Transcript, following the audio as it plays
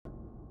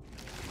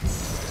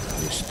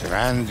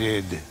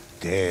Stranded,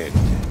 dead.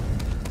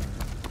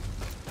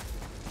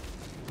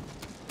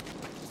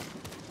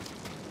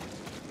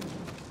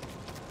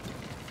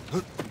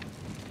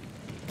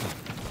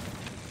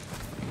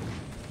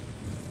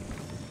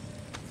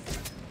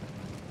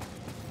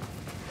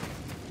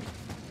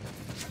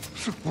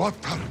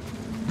 Water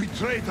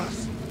betrayed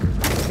us.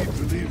 He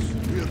believes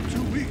we are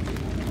too weak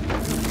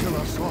to kill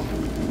us all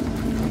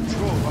and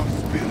control our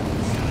spirits.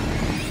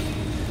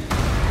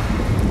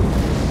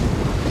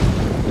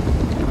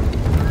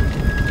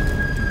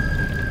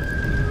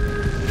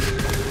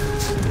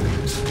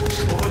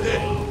 Over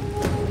there.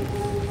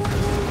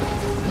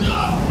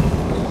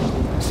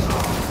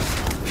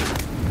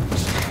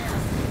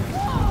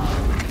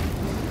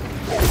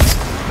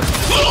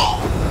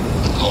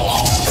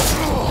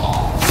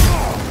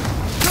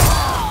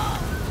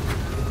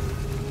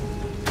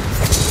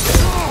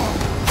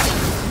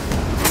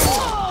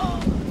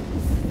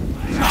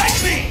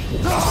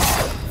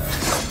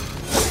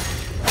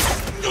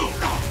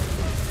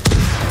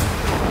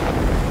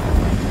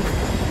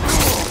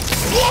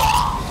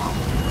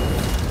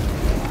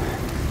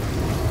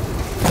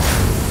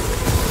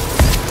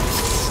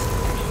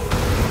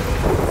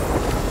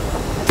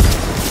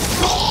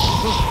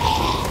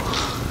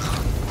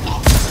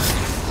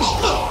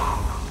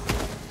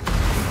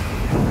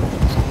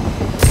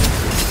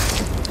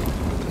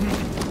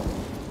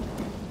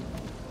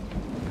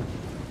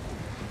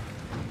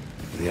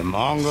 The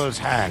Mongol's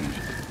hand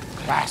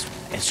clasped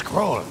a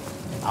scroll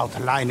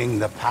outlining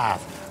the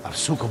path of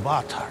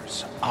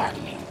Sukubatar's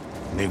army.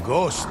 The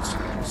ghosts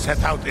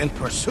set out in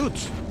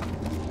pursuit.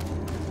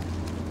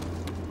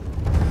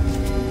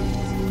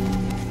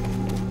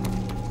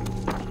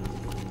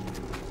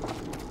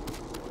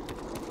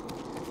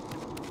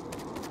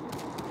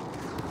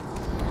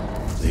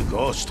 The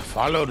ghost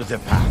followed the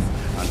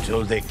path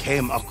until they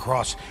came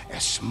across a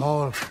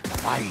small,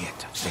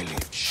 quiet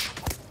village.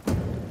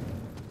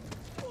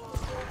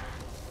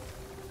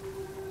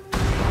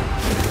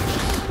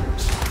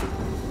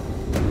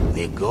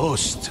 The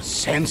ghost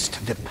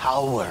sensed the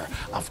power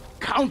of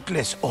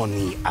countless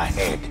Oni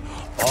ahead,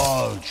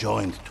 all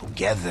joined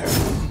together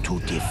to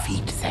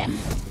defeat them.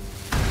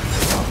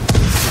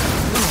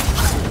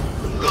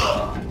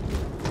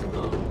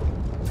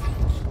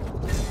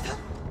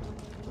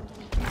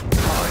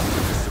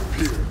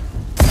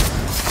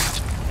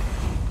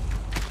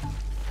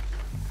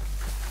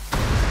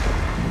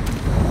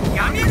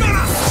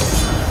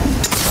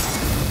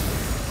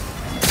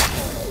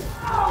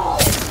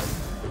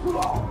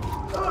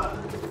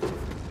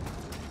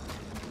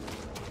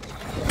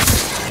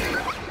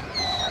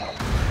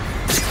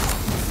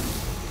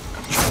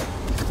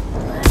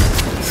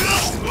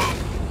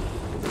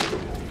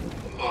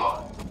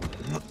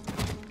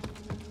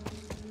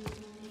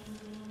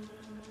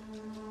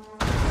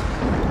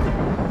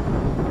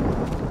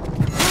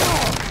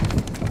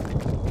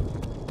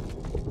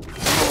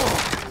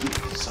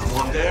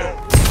 Someone there?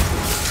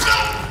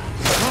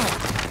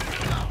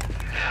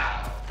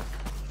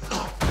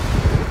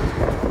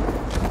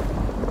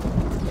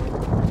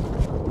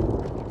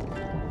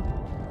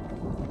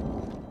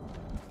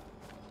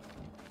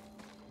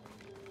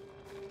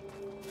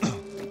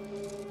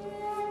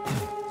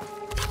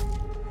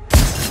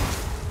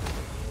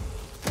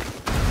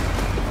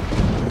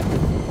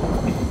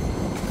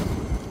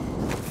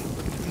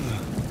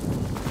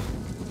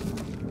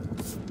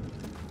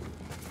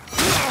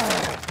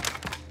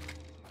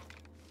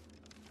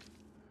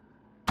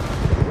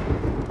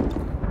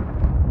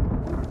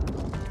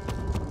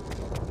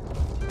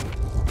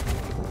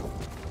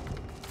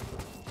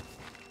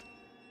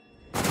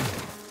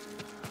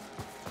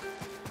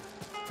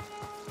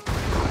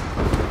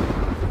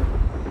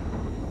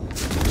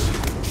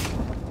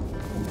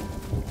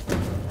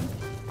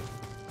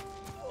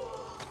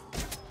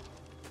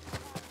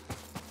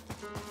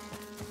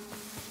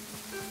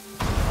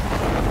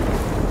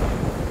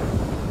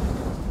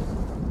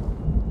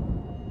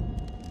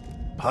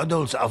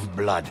 Puddles of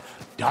blood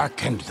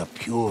darkened the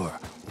pure,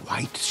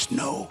 white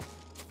snow,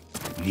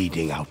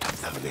 leading out of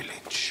the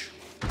village.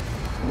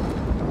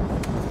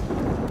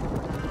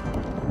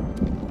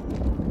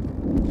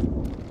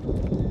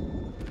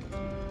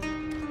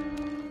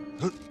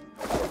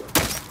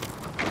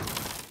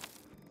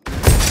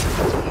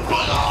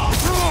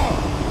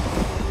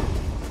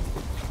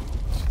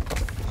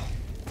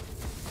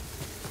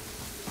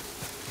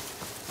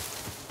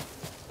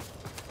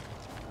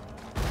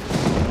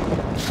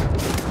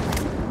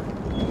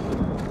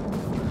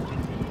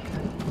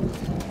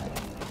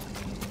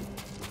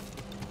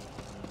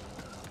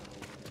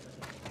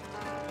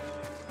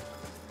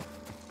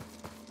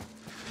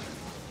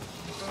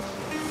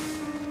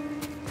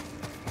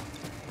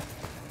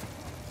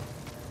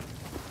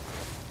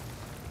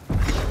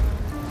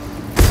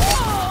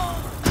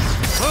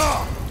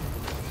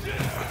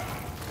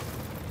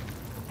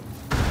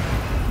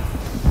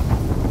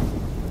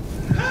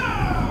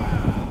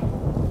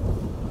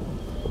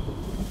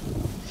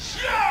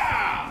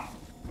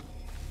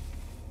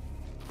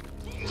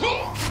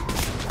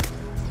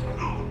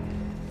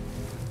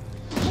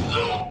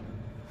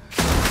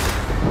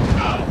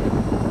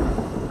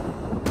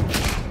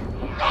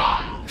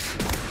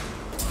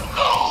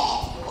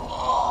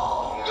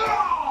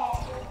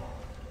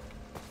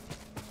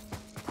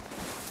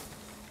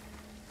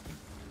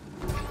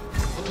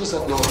 is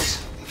that noise?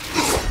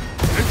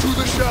 Into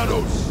the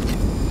shadows!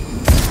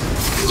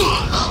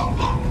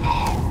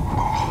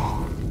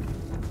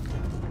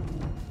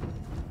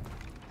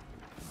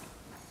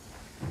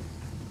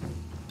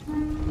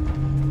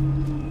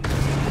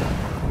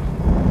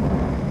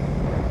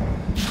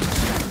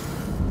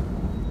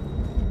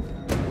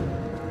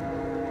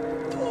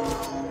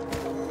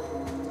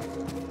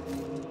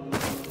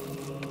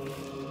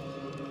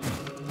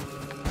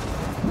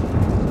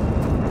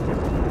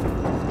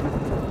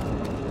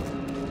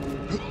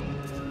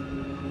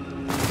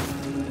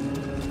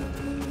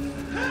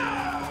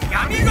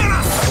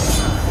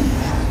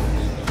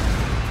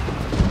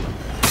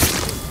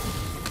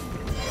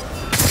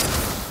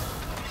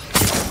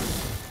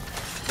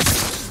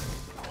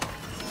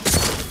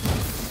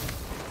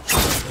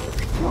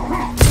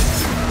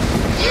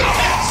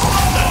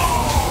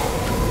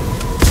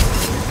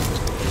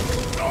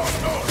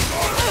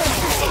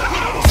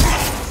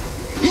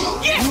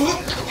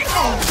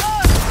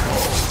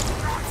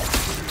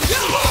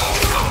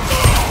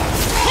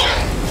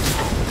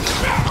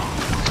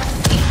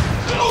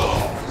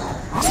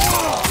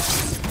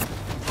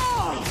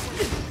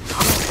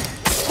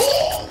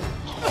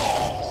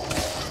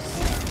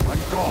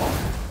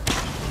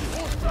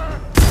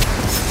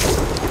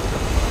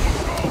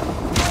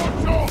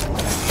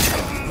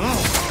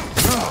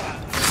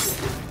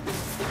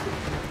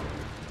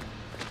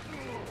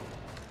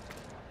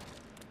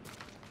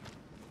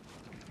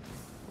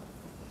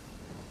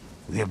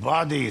 The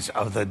bodies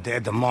of the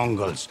dead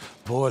Mongols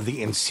bore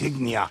the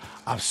insignia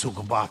of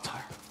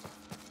Sukubatar.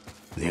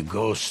 The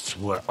ghosts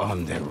were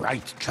on the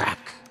right track.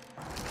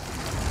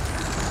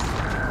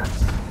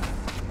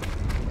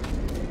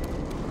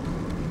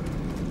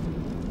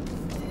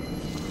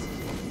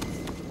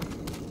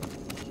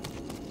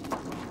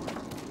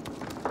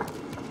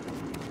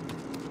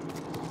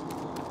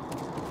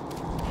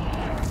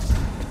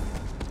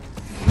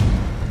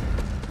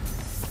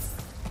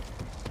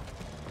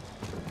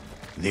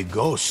 The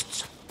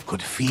ghosts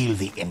could feel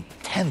the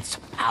intense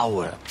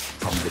power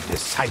from the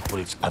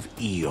disciples of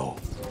Io.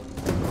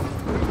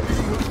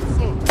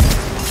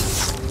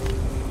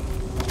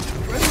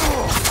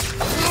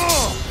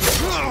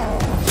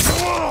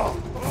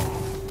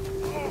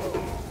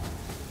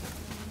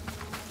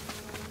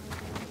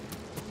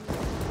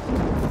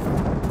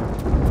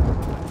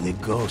 The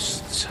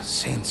ghosts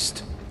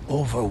sensed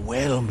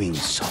overwhelming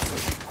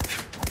suffering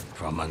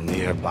from a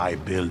nearby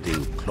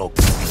building cloaked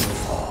in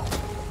fog.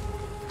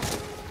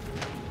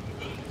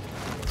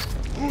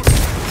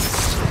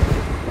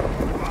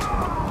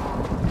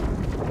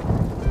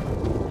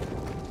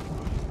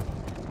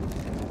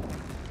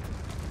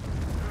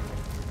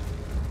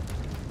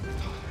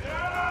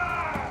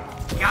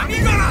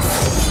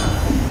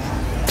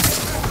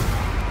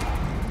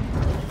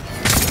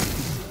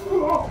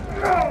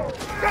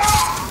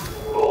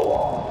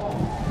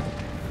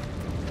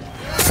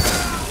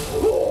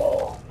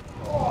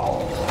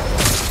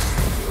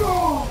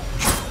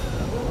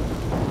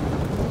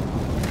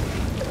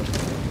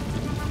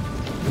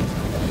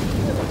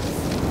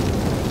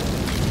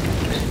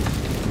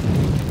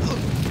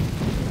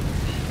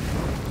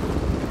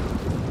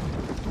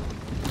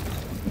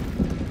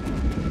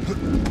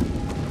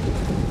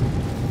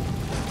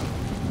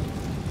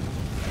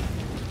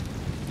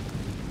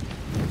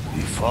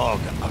 The fog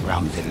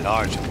around the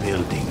large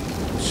building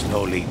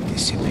slowly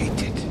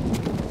dissipated.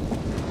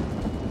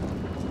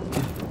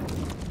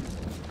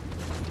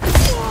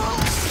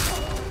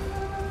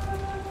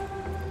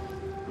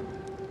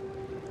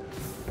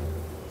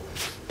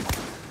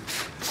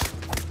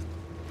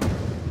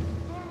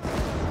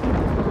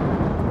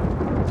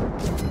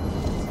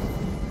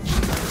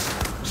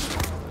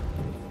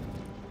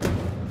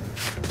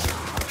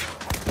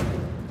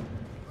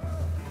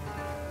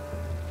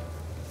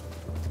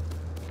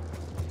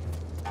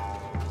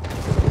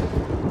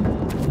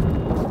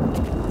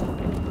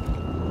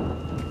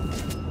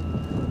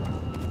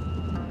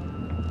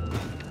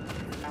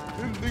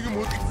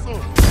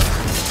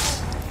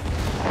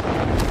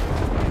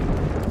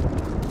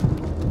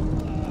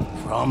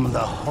 From the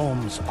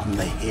homes on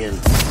the hill,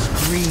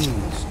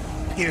 screams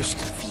pierced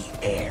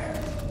the air.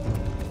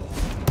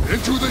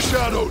 Into the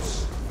shadows!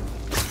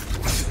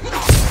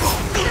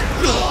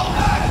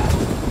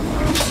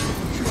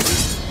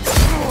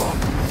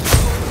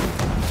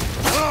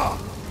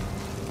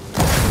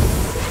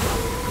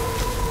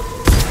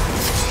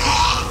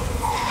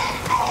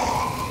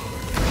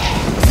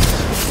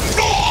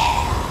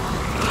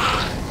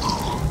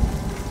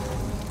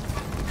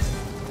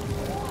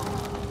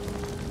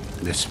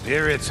 The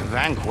spirits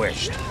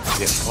vanquished,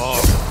 the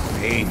fog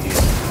faded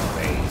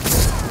away.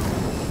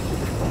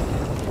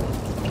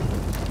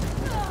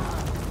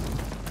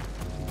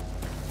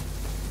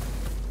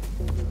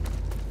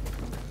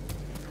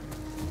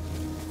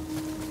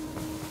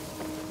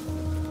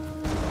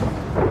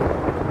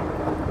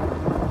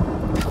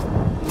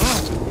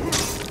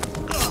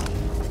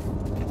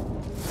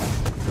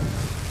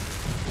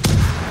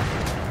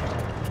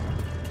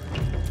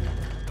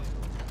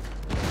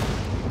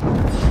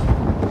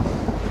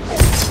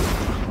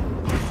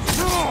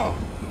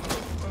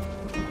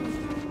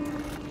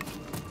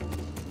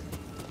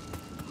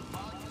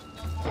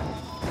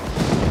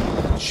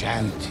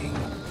 Chanting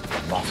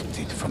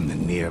wafted from the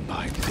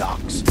nearby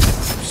docks,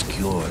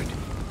 obscured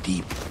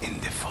deep in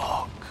the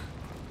fog.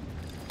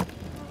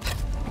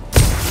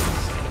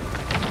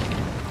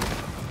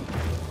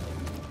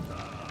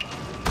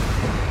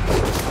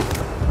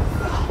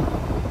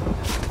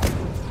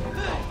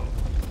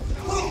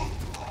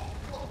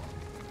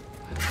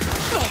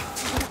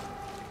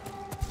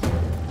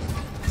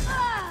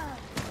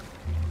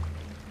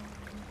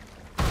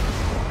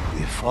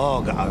 The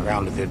fog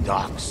around the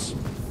docks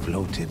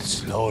floated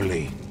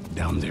slowly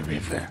down the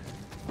river.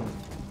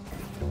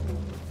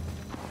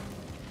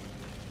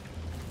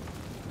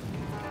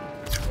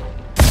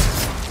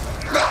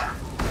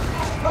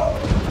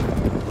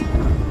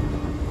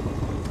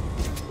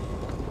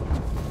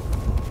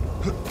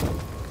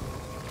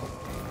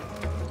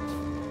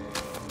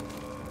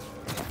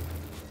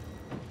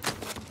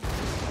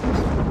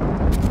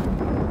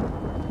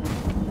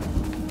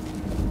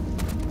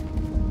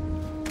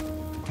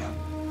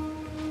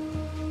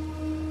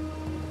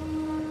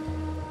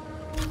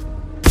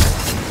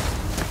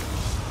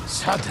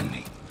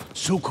 Suddenly,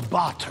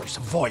 Sukubatar's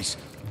voice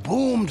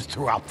boomed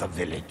throughout the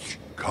village.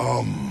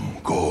 Come,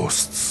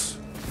 ghosts.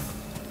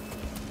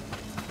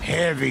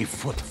 Heavy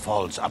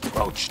footfalls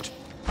approached.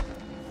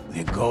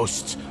 The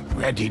ghosts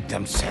readied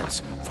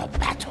themselves for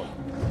battle.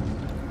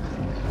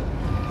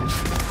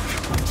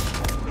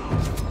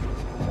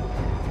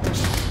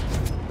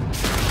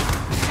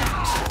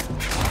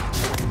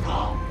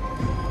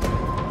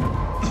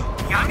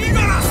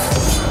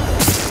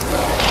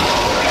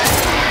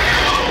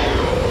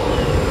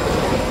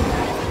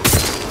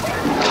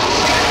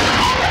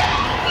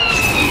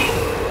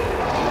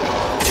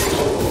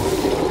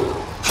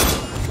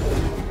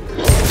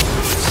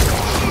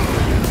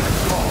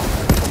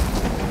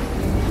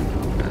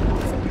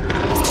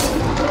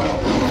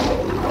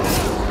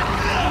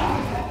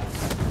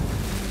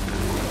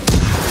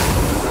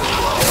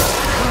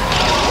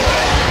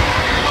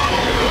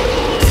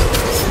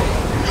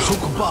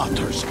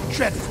 Sukubatar's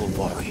dreadful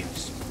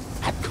warriors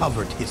had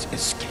covered his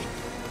escape.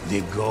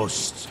 The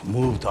ghosts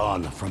moved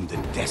on from the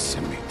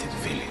decimated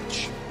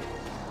village,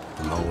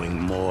 knowing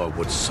more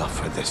would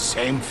suffer the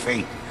same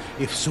fate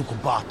if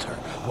Sukubatar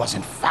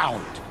wasn't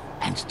found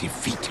and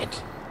defeated.